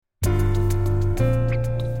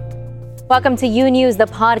Welcome to U News, the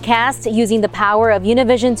podcast, using the power of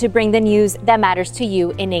Univision to bring the news that matters to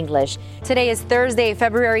you in English. Today is Thursday,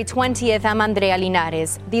 February 20th. I'm Andrea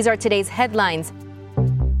Linares. These are today's headlines.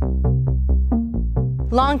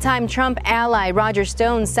 Longtime Trump ally Roger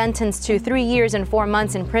Stone sentenced to 3 years and 4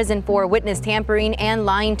 months in prison for witness tampering and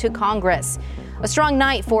lying to Congress. A strong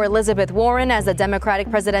night for Elizabeth Warren as the Democratic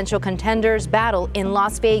presidential contenders battle in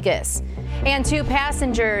Las Vegas. And 2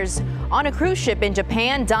 passengers on a cruise ship in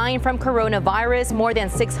Japan dying from coronavirus. More than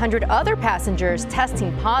 600 other passengers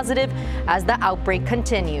testing positive as the outbreak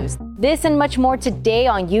continues. This and much more today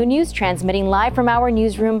on U News, transmitting live from our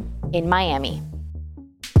newsroom in Miami.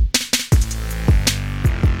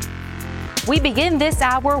 We begin this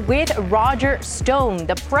hour with Roger Stone,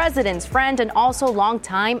 the president's friend and also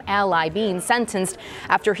longtime ally, being sentenced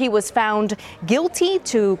after he was found guilty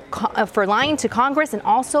for lying to Congress and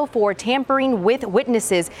also for tampering with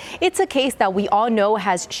witnesses. It's a case that we all know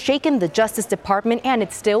has shaken the Justice Department, and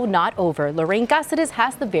it's still not over. Lorraine Cáceres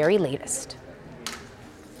has the very latest.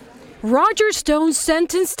 Roger Stone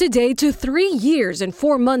sentenced today to 3 years and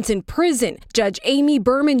 4 months in prison. Judge Amy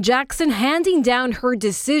Berman Jackson handing down her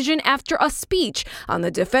decision after a speech on the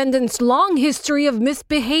defendant's long history of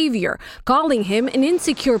misbehavior, calling him an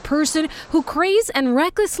insecure person who craves and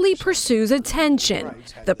recklessly pursues attention.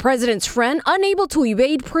 The president's friend unable to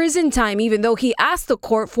evade prison time even though he asked the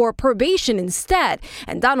court for probation instead,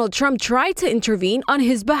 and Donald Trump tried to intervene on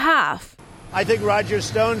his behalf. I think Roger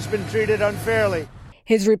Stone's been treated unfairly.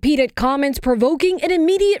 His repeated comments provoking an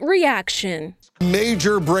immediate reaction.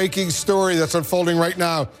 Major breaking story that's unfolding right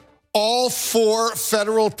now. All 4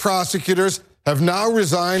 federal prosecutors have now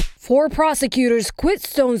resigned. 4 prosecutors quit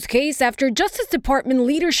Stone's case after Justice Department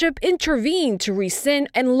leadership intervened to rescind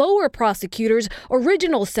and lower prosecutors'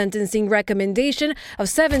 original sentencing recommendation of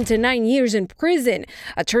 7 to 9 years in prison.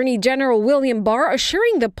 Attorney General William Barr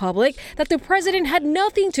assuring the public that the president had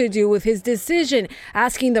nothing to do with his decision,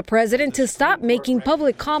 asking the president to stop making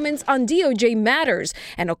public comments on DOJ matters,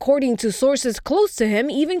 and according to sources close to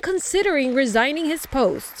him, even considering resigning his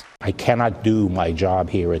post. I cannot do my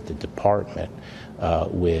job here at the department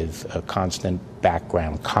with a constant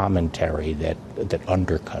background commentary that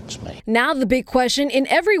undercuts me. Now the big question in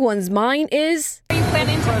everyone's mind is, are you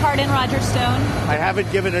planning to pardon Roger Stone? I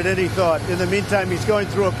haven't given it any thought. In the meantime, he's going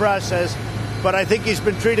through a process, but I think he's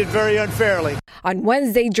been treated very unfairly. On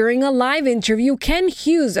Wednesday, during a live interview, Ken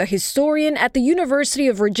Hughes, a historian at the University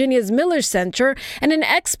of Virginia's Miller Center and an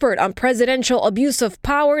expert on presidential abuse of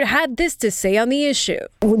power, had this to say on the issue.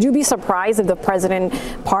 Would you be surprised if the president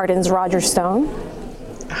pardons Roger Stone?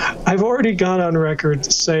 I've already gone on record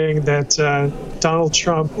saying that Donald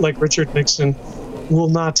Trump, like Richard Nixon, will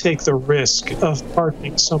not take the risk of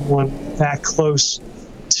pardoning someone that close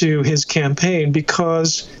to his campaign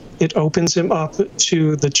because it opens him up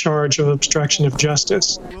to the charge of obstruction of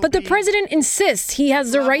justice. But the president insists he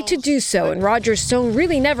has the right to do so, and Roger Stone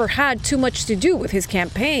really never had too much to do with his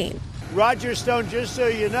campaign. Roger Stone, just so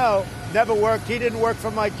you know, never worked. He didn't work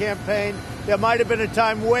for my campaign. There might have been a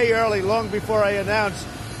time way early, long before I announced,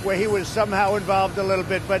 where he was somehow involved a little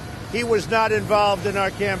bit, but he was not involved in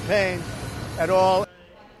our campaign at all.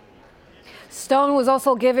 Stone was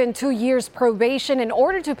also given 2 years probation in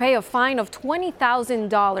order to pay a fine of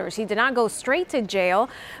 $20,000. He did not go straight to jail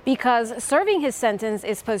because serving his sentence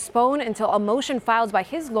is postponed until a motion filed by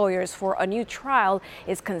his lawyers for a new trial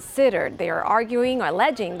is considered. They are arguing or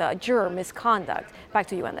alleging the juror misconduct. Back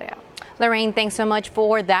to you, Andrea. Lorraine, thanks so much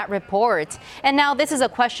for that report. And now this is a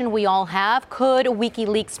question we all have. Could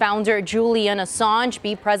WikiLeaks founder Julian Assange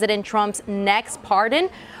be President Trump's next pardon?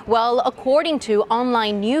 Well, according to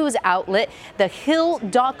online news outlet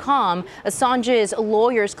TheHill.com, Assange's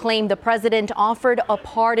lawyers claim the president offered a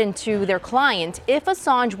pardon to their client if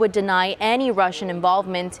Assange would deny any Russian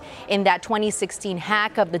involvement in that 2016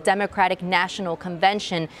 hack of the Democratic National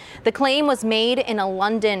Convention. The claim was made in a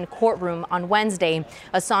London courtroom on Wednesday.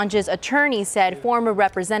 Assange's attorney said former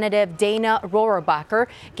Representative Dana Rohrabacher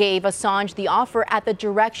gave Assange the offer at the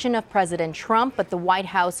direction of President Trump, but the White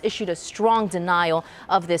House issued a strong denial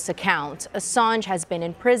of this account. Assange has been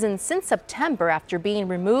in prison since September after being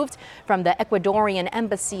removed from the Ecuadorian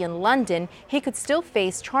embassy in London. He could still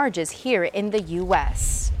face charges here in the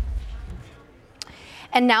U.S.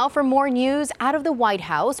 And now for more news out of the White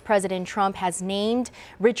House. President Trump has named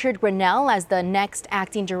Richard Grenell as the next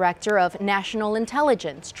acting director of national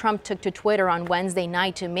intelligence. Trump took to Twitter on Wednesday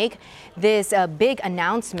night to make this big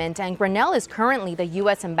announcement. And Grenell is currently the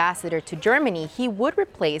U.S. ambassador to Germany. He would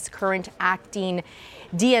replace current acting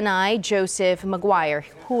DNI Joseph McGuire,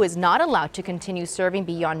 who is not allowed to continue serving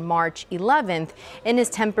beyond March 11th. In his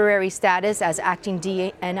temporary status as acting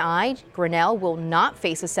DNI, Grinnell will not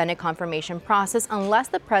face a Senate confirmation process unless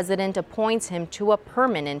the president appoints him to a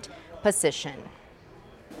permanent position.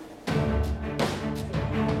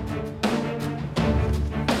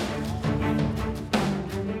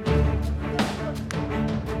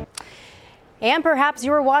 And perhaps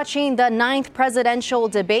you were watching the 9th presidential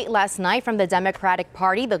debate last night from the Democratic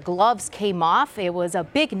Party. The gloves came off. It was a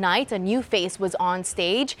big night. A new face was on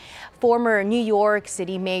stage. Former New York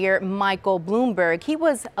City Mayor Michael Bloomberg. He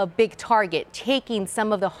was a big target, taking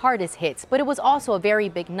some of the hardest hits. But it was also a very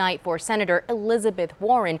big night for Senator Elizabeth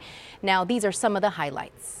Warren. Now, these are some of the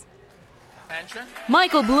highlights.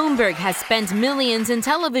 Michael Bloomberg has spent millions in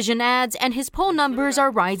television ads, and his poll numbers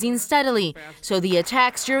are rising steadily. So the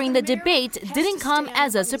attacks during the debate didn't come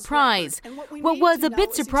as a surprise. What was a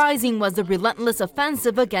bit surprising was the relentless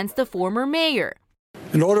offensive against the former mayor.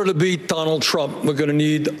 In order to beat Donald Trump, we're going to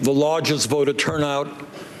need the largest voter turnout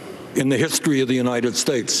in the history of the United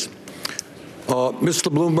States.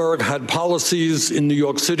 Mr. Bloomberg had policies in New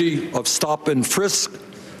York City of stop and frisk,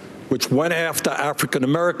 which went after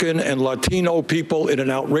African-American and Latino people in an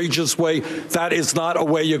outrageous way. That is not a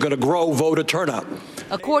way you're going to grow voter turnout.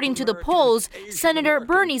 According to the polls, Senator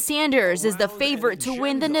Bernie Sanders is the favorite to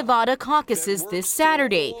win the Nevada caucuses this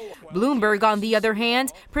Saturday. Bloomberg, on the other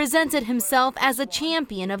hand, presented himself as a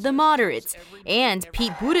champion of the moderates. And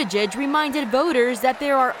Pete Buttigieg reminded voters that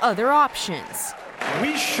there are other options.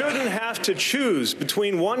 We shouldn't have to choose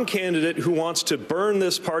between one candidate who wants to burn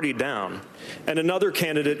this party down and another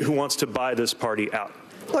candidate who wants to buy this party out.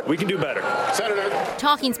 Look, we can do better. Senator.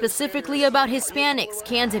 Talking specifically about Hispanics,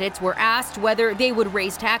 candidates were asked whether they would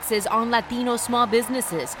raise taxes on Latino small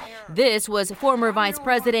businesses. This was former Vice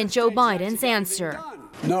President Joe Biden's answer.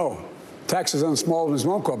 No. Taxes on small business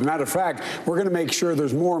won't go up. Matter of fact, we're going to make sure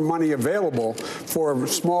there's more money available for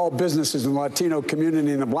small businesses in the Latino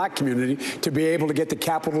community and the black community to be able to get the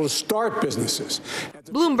capital to start businesses.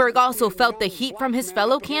 Bloomberg also felt the heat from his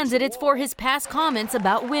fellow candidates for his past comments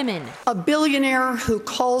about women. A billionaire who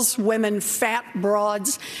calls women fat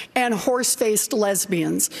broads and horse-faced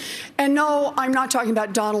lesbians. And no, I'm not talking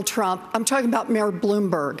about Donald Trump. I'm talking about Mayor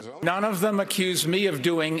Bloomberg. None of them accused me of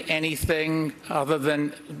doing anything other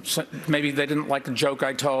than maybe they didn't like the joke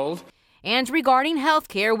I told. And regarding health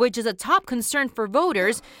care, which is a top concern for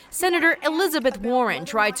voters, Senator Elizabeth Warren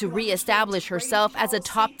tried to reestablish herself as a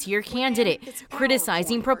top-tier candidate,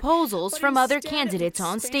 criticizing proposals from other candidates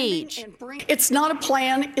on stage. It's not a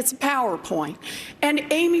plan, it's a PowerPoint. And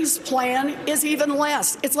Amy's plan is even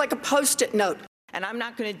less. It's like a Post-it note. And I'm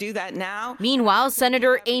not going to do that now. Meanwhile,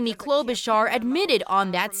 Senator Amy Klobuchar admitted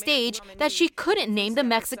on that stage that she couldn't name the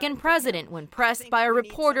Mexican president when pressed by a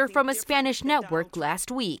reporter from a Spanish network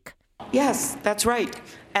last week. Yes, that's right.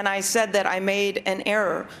 And I said that I made an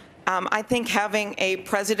error. I think having a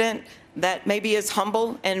president that maybe is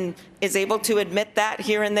humble and is able to admit that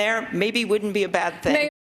here and there maybe wouldn't be a bad thing.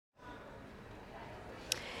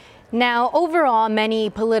 Now, overall, many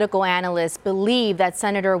political analysts believe that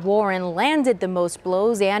Senator Warren landed the most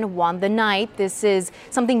blows and won the night. This is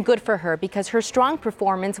something good for her because her strong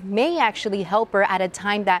performance may actually help her at a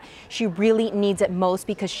time that she really needs it most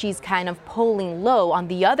because she's kind of polling low. On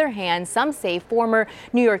the other hand, some say former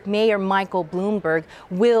New York Mayor Michael Bloomberg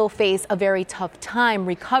will face a very tough time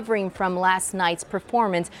recovering from last night's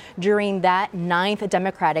performance during that 9th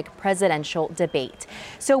Democratic presidential debate.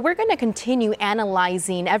 So we're going to continue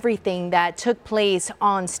analyzing everything that took place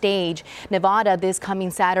on stage. Nevada this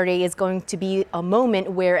coming Saturday is going to be a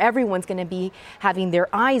moment where everyone's going to be having their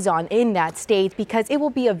eyes on in that state because it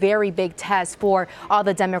will be a very big test for all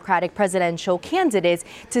the Democratic presidential candidates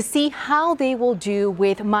to see how they will do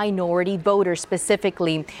with minority voters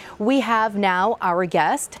specifically. We have now our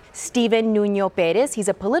guest, Steven Nuno Perez. He's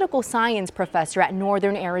a political science professor at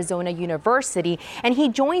Northern Arizona University, and he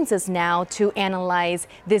joins us now to analyze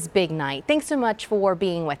this big night. Thanks so much for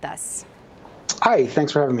being with us. Hi,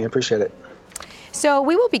 thanks for having me. I appreciate it. So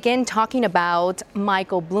we will begin talking about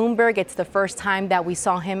Michael Bloomberg. It's the first time that we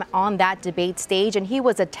saw him on that debate stage, and he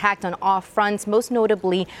was attacked on all fronts, most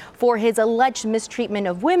notably for his alleged mistreatment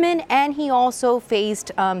of women, and he also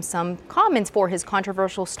faced some comments for his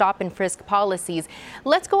controversial stop and frisk policies.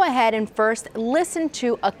 Let's go ahead and first listen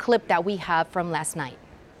to a clip that we have from last night.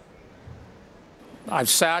 I've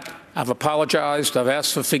sat, I've apologized, I've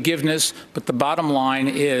asked for forgiveness, but the bottom line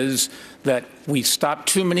is that we stopped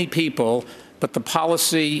too many people. But the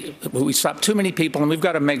policy, we stop too many people, and we've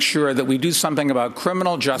got to make sure that we do something about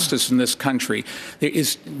criminal justice in this country. There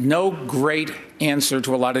is no great answer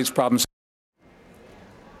to a lot of these problems.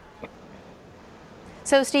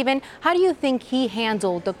 So, Stephen, how do you think he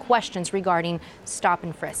handled the questions regarding stop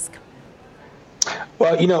and frisk?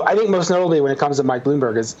 Well, I think most notably when it comes to Mike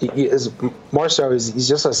Bloomberg he's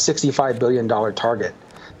just a $65 billion target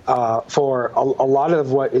for a lot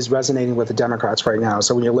of what is resonating with the Democrats right now.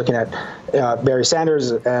 So when you're looking at Bernie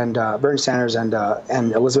Sanders and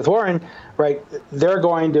Elizabeth Warren, right, they're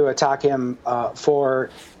going to attack him for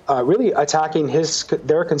really attacking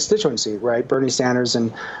their constituency, right? Bernie Sanders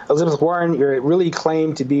and Elizabeth Warren really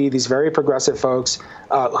claim to be these very progressive folks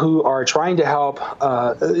who are trying to help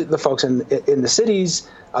the folks in the cities,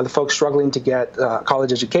 the folks struggling to get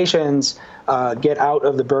college educations, get out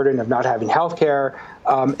of the burden of not having health care.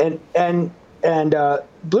 And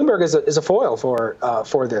Bloomberg is a foil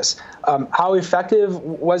for this. How effective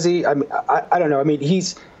was he? I mean, I don't know. I mean,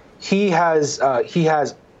 he has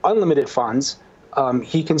unlimited funds.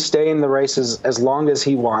 He can stay in the race as long as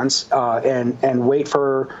he wants and wait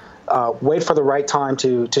for the right time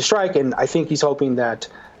to strike. And I think he's hoping that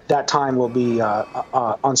time will be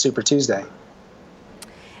on Super Tuesday.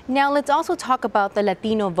 Now, let's also talk about the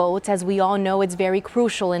Latino votes. As we all know, it's very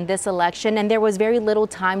crucial in this election, and there was very little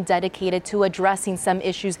time dedicated to addressing some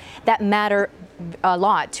issues that matter a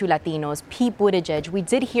lot to Latinos. Pete Buttigieg, we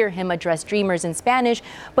did hear him address Dreamers in Spanish,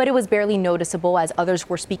 but it was barely noticeable as others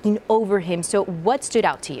were speaking over him. So what stood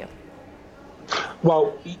out to you?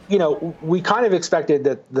 Well, we kind of expected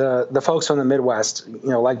that the folks from the Midwest,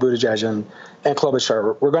 like Buttigieg and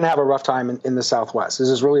Klobuchar, were going to have a rough time in the Southwest. This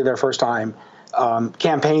is really their first time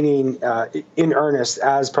campaigning in earnest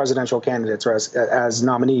as presidential candidates or as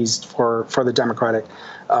nominees for the Democratic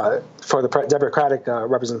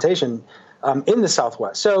representation in the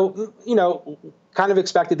Southwest. So kind of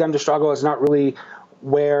expected them to struggle. It's not really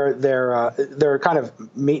where their kind of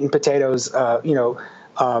meat and potatoes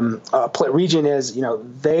region is.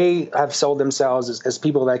 They have sold themselves as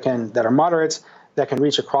people that are moderates, that can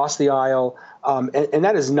reach across the aisle. And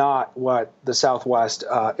that is not what the Southwest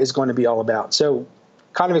is going to be all about. So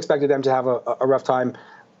kind of expected them to have a rough time.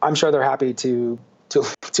 I'm sure they're happy to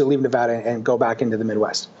leave Nevada and go back into the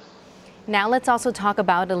Midwest. Now let's also talk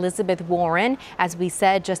about Elizabeth Warren. As we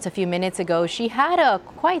said just a few minutes ago, she had a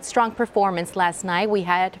quite strong performance last night. We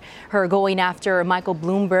had her going after Michael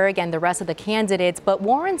Bloomberg and the rest of the candidates, but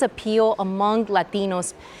Warren's appeal among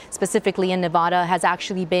Latinos, specifically in Nevada, has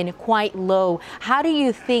actually been quite low. How do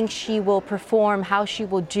you think she will perform, how she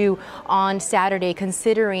will do on Saturday,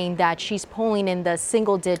 considering that she's polling in the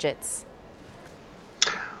single digits?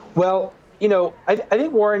 Well, I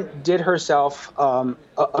think Warren did herself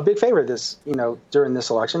a big favor during this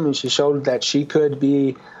election. I mean, she showed that she could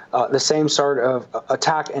be the same sort of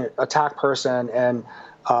attack person and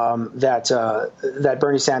that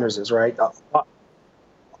Bernie Sanders is, right?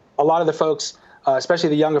 A lot of the folks, especially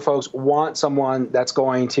the younger folks, want someone that's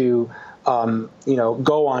going to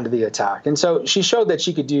go on to the attack. And so she showed that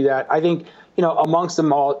she could do that. I think, amongst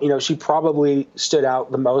them all, she probably stood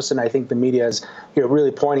out the most. And I think the media is,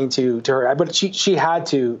 really pointing to her. But she had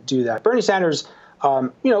to do that. Bernie Sanders,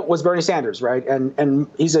 was Bernie Sanders, right? And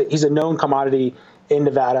he's a known commodity in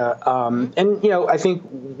Nevada. I think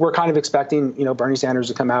we're kind of expecting, Bernie Sanders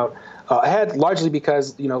to come out ahead, largely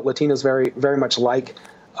because, Latinos very, very much like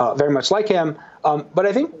him. But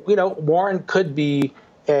I think, Warren could be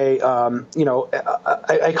a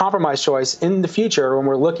compromise choice in the future when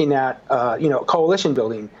we're looking at, coalition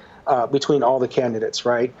building between all the candidates,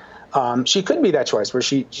 right? She could be that choice where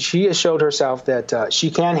she has showed herself that she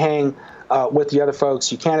can hang with the other folks.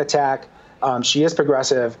 She can attack. She is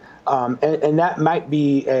progressive. And that might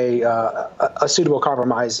be a suitable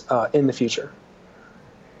compromise in the future.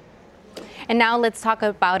 And now let's talk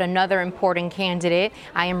about another important candidate.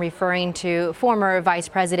 I am referring to former Vice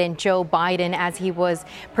President Joe Biden. As he was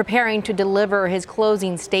preparing to deliver his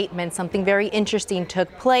closing statement, something very interesting took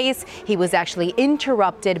place. He was actually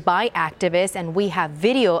interrupted by activists, and we have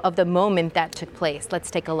video of the moment that took place.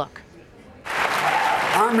 Let's take a look.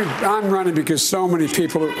 I'm running because so many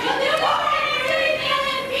people. Let's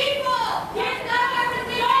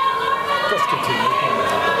continue.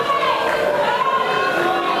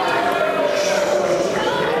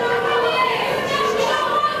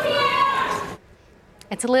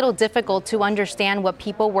 It's a little difficult to understand what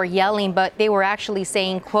people were yelling, but they were actually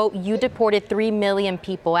saying, quote, "You deported 3 million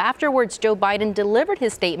people." Afterwards, Joe Biden delivered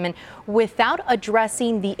his statement without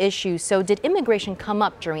addressing the issue. So did immigration come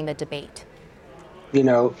up during the debate?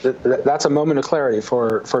 That's a moment of clarity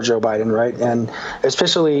for Joe Biden, right? And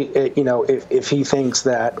especially, if he thinks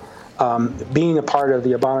that being a part of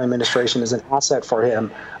the Obama administration is an asset for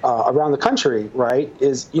him around the country, right,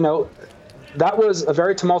 is, that was a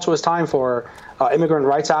very tumultuous time for immigrant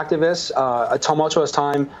rights activists, a tumultuous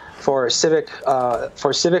time for civic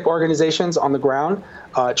organizations on the ground,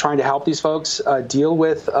 trying to help these folks deal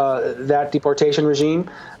with that deportation regime.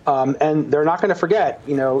 And they're not going to forget,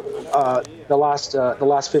 the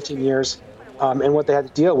last 15 years and what they had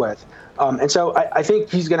to deal with. And so I think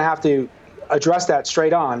he's going to have to address that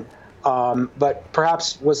straight on. But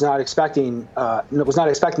perhaps was not expecting that,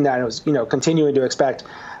 and was continuing to expect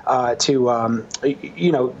to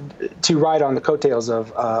ride on the coattails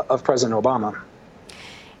of President Obama.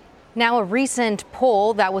 Now, a recent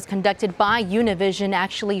poll that was conducted by Univision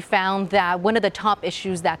actually found that one of the top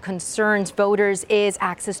issues that concerns voters is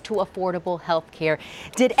access to affordable health care.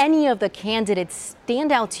 Did any of the candidates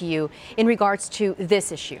stand out to you in regards to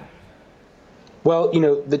this issue? Well,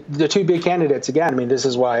 the two big candidates, again, I mean, this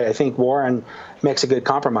is why I think Warren makes a good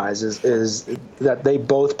compromise, is that they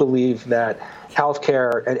both believe that health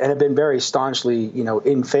care and have been very staunchly,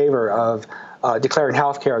 in favor of declaring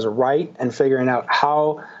health care as a right and figuring out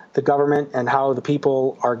how the government and how the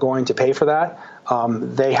people are going to pay for that.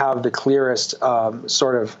 They have the clearest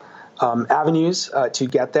avenues to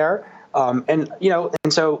get there. And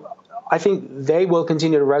so I think they will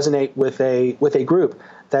continue to resonate with a group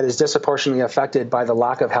that is disproportionately affected by the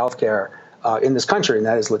lack of health care in this country, and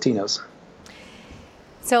that is Latinos.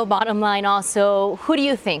 So bottom line also, who do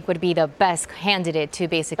you think would be the best candidate to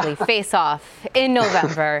basically face off in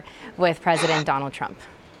November with President Donald Trump?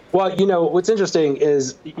 Well, what's interesting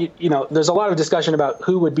is, there's a lot of discussion about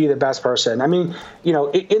who would be the best person. I mean,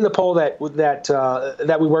 in the poll that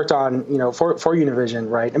we worked on, for Univision,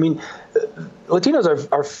 right? I mean, Latinos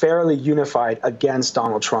are fairly unified against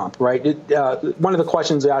Donald Trump, right? One of the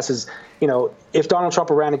questions asked is, if Donald Trump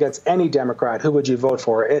ran against any Democrat, who would you vote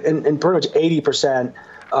for? And pretty much 80%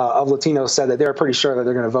 of Latinos said that they're pretty sure that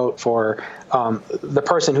they're going to vote for the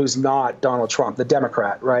person who's not Donald Trump, the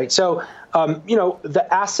Democrat, right? So, the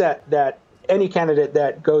asset that any candidate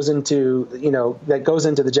that goes into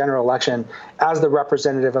the general election as the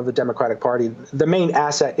representative of the Democratic Party, the main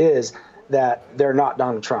asset is that they're not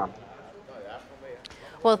Donald Trump.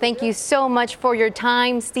 Well, thank you so much for your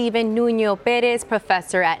time, Stephen Nuño Perez,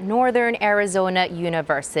 professor at Northern Arizona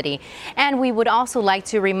University. And we would also like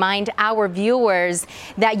to remind our viewers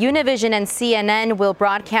that Univision and CNN will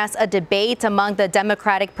broadcast a debate among the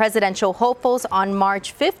Democratic presidential hopefuls on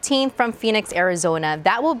March 15th from Phoenix, Arizona.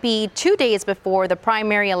 That will be 2 days before the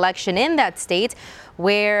primary election in that state,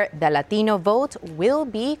 where the Latino vote will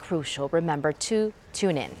be crucial. Remember to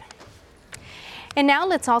tune in. And now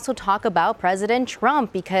let's also talk about President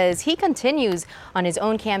Trump, because he continues on his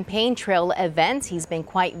own campaign trail events. He's been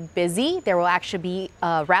quite busy. There will actually be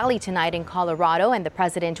a rally tonight in Colorado, and the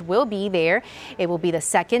president will be there. It will be the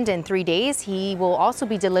second in 3 days. He will also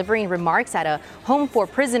be delivering remarks at a Home for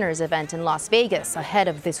Prisoners event in Las Vegas ahead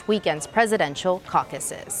of this weekend's presidential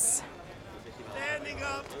caucuses. Standing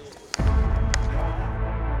up.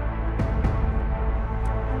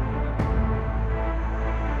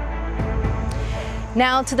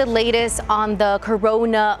 Now to the latest on the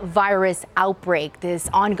coronavirus outbreak, this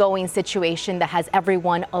ongoing situation that has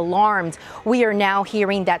everyone alarmed. We are now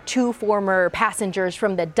hearing that 2 former passengers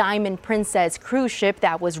from the Diamond Princess cruise ship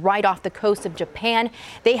that was right off the coast of Japan,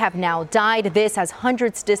 they have now died. This as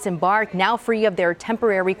hundreds disembarked, now free of their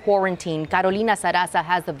temporary quarantine. Carolina Sarasa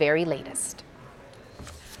has the very latest.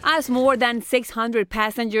 As more than 600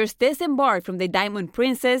 passengers disembarked from the Diamond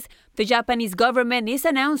Princess, the Japanese government is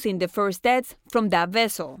announcing the first deaths from that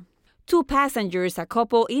vessel. 2 passengers, a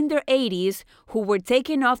couple in their 80s, who were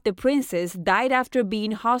taken off the Princess, died after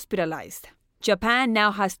being hospitalized. Japan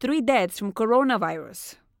now has 3 deaths from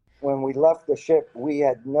coronavirus. When we left the ship, we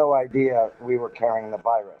had no idea we were carrying the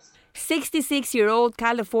virus. 66-year-old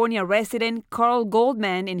California resident Carl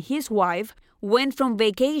Goldman and his wife went from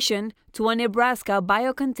vacation to a Nebraska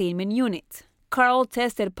biocontainment unit. Carl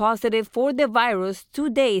tested positive for the virus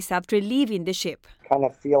 2 days after leaving the ship. Kind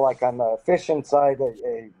of feel like I'm a fish inside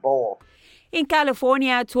a bowl. In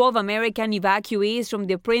California, 12 American evacuees from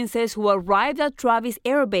the Princess who arrived at Travis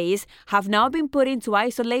Air Base have now been put into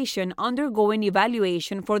isolation, undergoing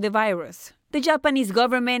evaluation for the virus. The Japanese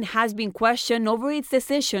government has been questioned over its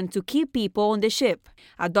decision to keep people on the ship.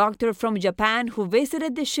 A doctor from Japan who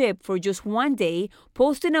visited the ship for just 1 day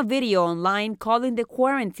posted a video online calling the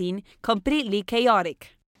quarantine completely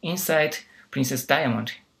chaotic. Inside Princess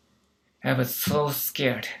Diamond, I was so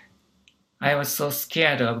scared. I was so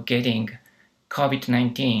scared of getting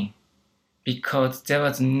COVID-19 because there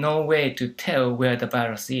was no way to tell where the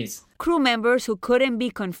virus is. Crew members who couldn't be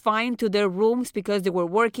confined to their rooms because they were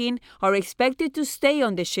working are expected to stay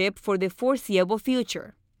on the ship for the foreseeable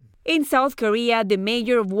future. In South Korea, the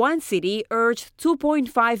mayor of one city urged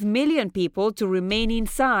 2.5 million people to remain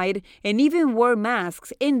inside and even wear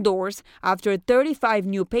masks indoors after 35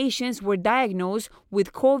 new patients were diagnosed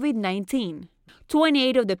with COVID-19.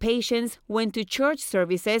 28 of the patients went to church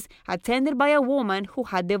services attended by a woman who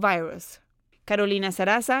had the virus. Carolina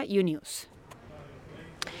Sarasa, UNews.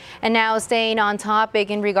 And now staying on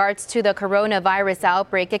topic in regards to the coronavirus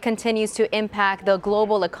outbreak, it continues to impact the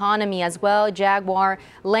global economy as well. Jaguar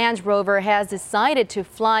Land Rover has decided to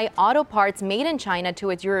fly auto parts made in China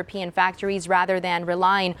to its European factories rather than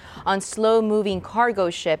relying on slow-moving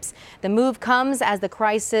cargo ships. The move comes as the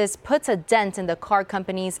crisis puts a dent in the car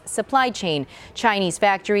company's supply chain. Chinese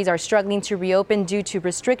factories are struggling to reopen due to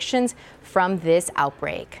restrictions from this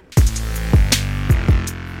outbreak.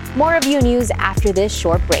 More of UNews after this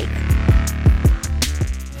short break.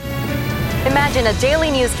 Imagine a daily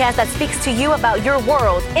newscast that speaks to you about your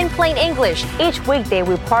world in plain English. Each weekday,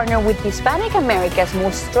 we partner with Hispanic America's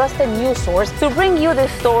most trusted news source to bring you the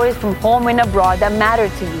stories from home and abroad that matter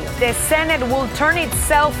to you. The Senate will turn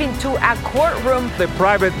itself into a courtroom. The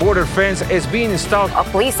private border fence is being installed. A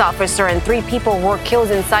police officer and 3 people were killed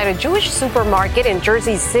inside a Jewish supermarket in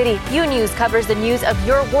Jersey City. UNews covers the news of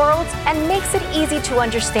your world and makes it easy to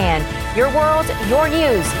understand. Your world, your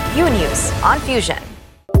news. UNews on Fusion.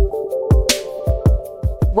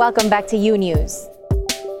 Welcome back to UNews.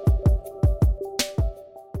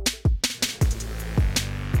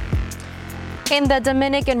 In the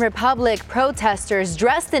Dominican Republic, protesters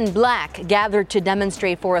dressed in black gathered to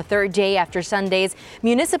demonstrate for a third day after Sunday's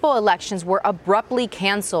municipal elections were abruptly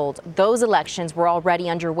canceled. Those elections were already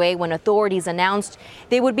underway when authorities announced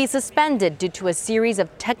they would be suspended due to a series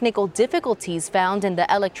of technical difficulties found in the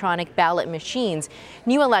electronic ballot machines.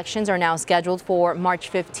 New elections are now scheduled for March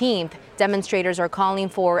 15th. Demonstrators are calling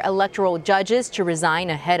for electoral judges to resign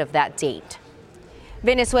ahead of that date.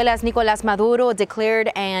 Venezuela's Nicolás Maduro declared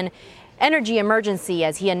an energy emergency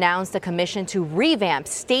as he announced a commission to revamp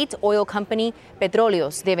state oil company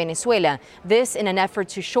Petróleos de Venezuela. This in an effort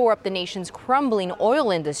to shore up the nation's crumbling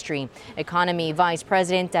oil industry. Economy Vice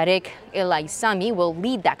President Tarek El Aissami will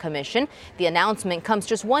lead that commission. The announcement comes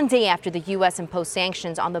just one day after the U.S. imposed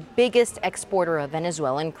sanctions on the biggest exporter of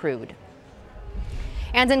Venezuelan crude.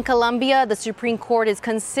 And in Colombia, the Supreme Court is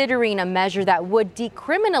considering a measure that would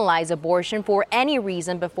decriminalize abortion for any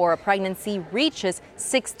reason before a pregnancy reaches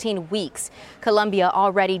 16 weeks. Colombia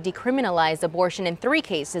already decriminalized abortion in 3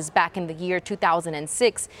 cases back in the year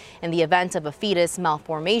 2006 in the event of a fetus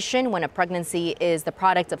malformation, when a pregnancy is the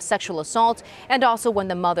product of sexual assault, and also when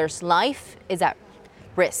the mother's life is at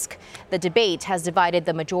risk. The debate has divided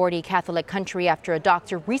the majority Catholic country after a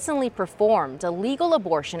doctor recently performed a legal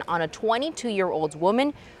abortion on a 22-year-old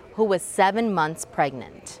woman who was 7 months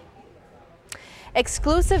pregnant.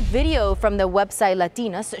 Exclusive video from the website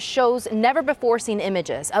Latinas shows never-before-seen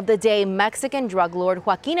images of the day Mexican drug lord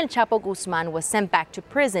Joaquín El Chapo Guzmán was sent back to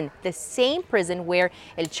prison, the same prison where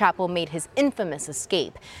El Chapo made his infamous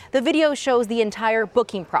escape. The video shows the entire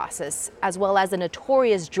booking process, as well as the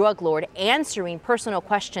notorious drug lord answering personal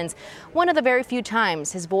questions, one of the very few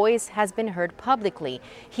times his voice has been heard publicly.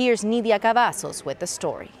 Here's Nidia Cavazos with the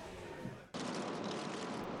story.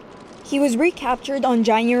 He was recaptured on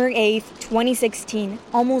January 8, 2016,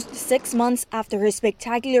 almost 6 months after his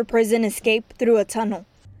spectacular prison escape through a tunnel.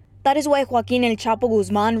 That is why Joaquín El Chapo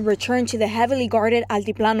Guzmán returned to the heavily guarded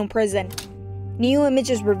Altiplano prison. New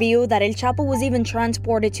images reveal that El Chapo was even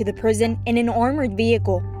transported to the prison in an armored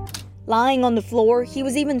vehicle. Lying on the floor, he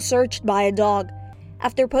was even searched by a dog.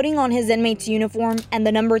 After putting on his inmate's uniform and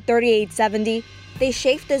the number 3870, they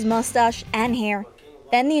shaved his mustache and hair.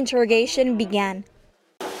 Then the interrogation began.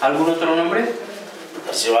 ¿Algún otro nombre?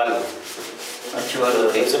 Archivaldo.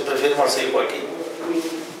 Archivaldo. ¿Qué se prefiere más aquí?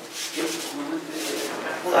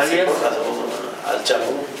 Al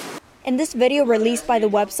Chapo. In this video released by the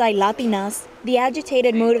website Latinas, the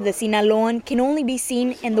agitated mood of the Sinaloan can only be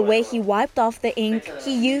seen in the way he wiped off the ink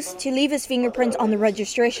he used to leave his fingerprints on the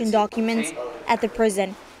registration documents at the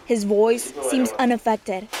prison. His voice seems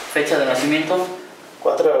unaffected. Fecha de nacimiento?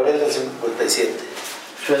 4 de abril del 57.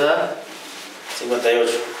 Su edad?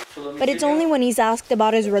 58. But it's only when he's asked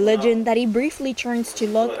about his religion that he briefly turns to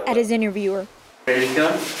look at his interviewer.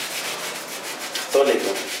 Religión?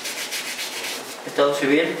 Católico. Estado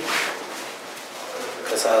civil?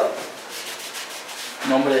 Casado.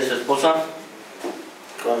 Nombre de su esposa?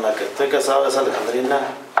 Con la que estoy casado es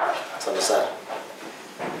Alejandrina Salazar.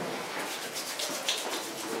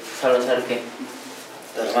 ¿Salazar qué?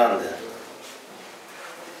 Hernández.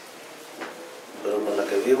 Pero con la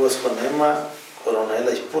que vivo es con Emma Coronel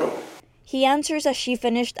Espuro. He answers as she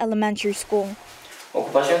finished elementary school.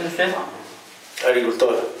 ¿Ocupación de usted?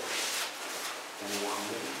 Agricultor.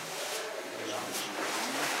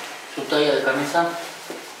 ¿Su talla de camisa?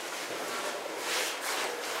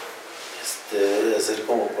 Debe ser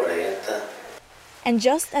como 40. And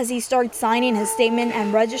just as he starts signing his statement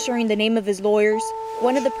and registering the name of his lawyers,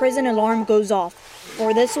 one of the prison alarm goes off.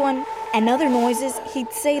 For this one, and other noises,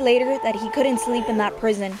 he'd say later that he couldn't sleep in that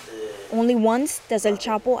prison. Only once does El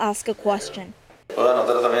Chapo ask a question. ¿Puedo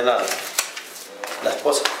anotar también la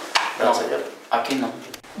esposa? No, señor. Aquí no.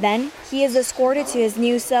 Then, he is escorted to his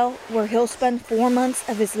new cell, where he'll spend 4 months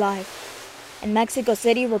of his life. In Mexico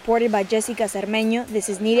City, reported by Jessica Cermeño, this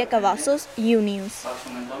is Nidia Cavazos, U News.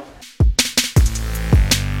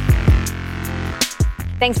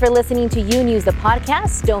 Thanks for listening to U News, the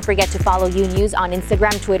podcast. Don't forget to follow U News on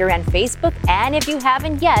Instagram, Twitter, and Facebook. And if you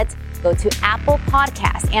haven't yet, go to Apple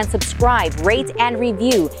Podcasts and subscribe, rate, and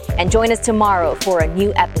review. And join us tomorrow for a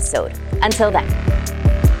new episode. Until then.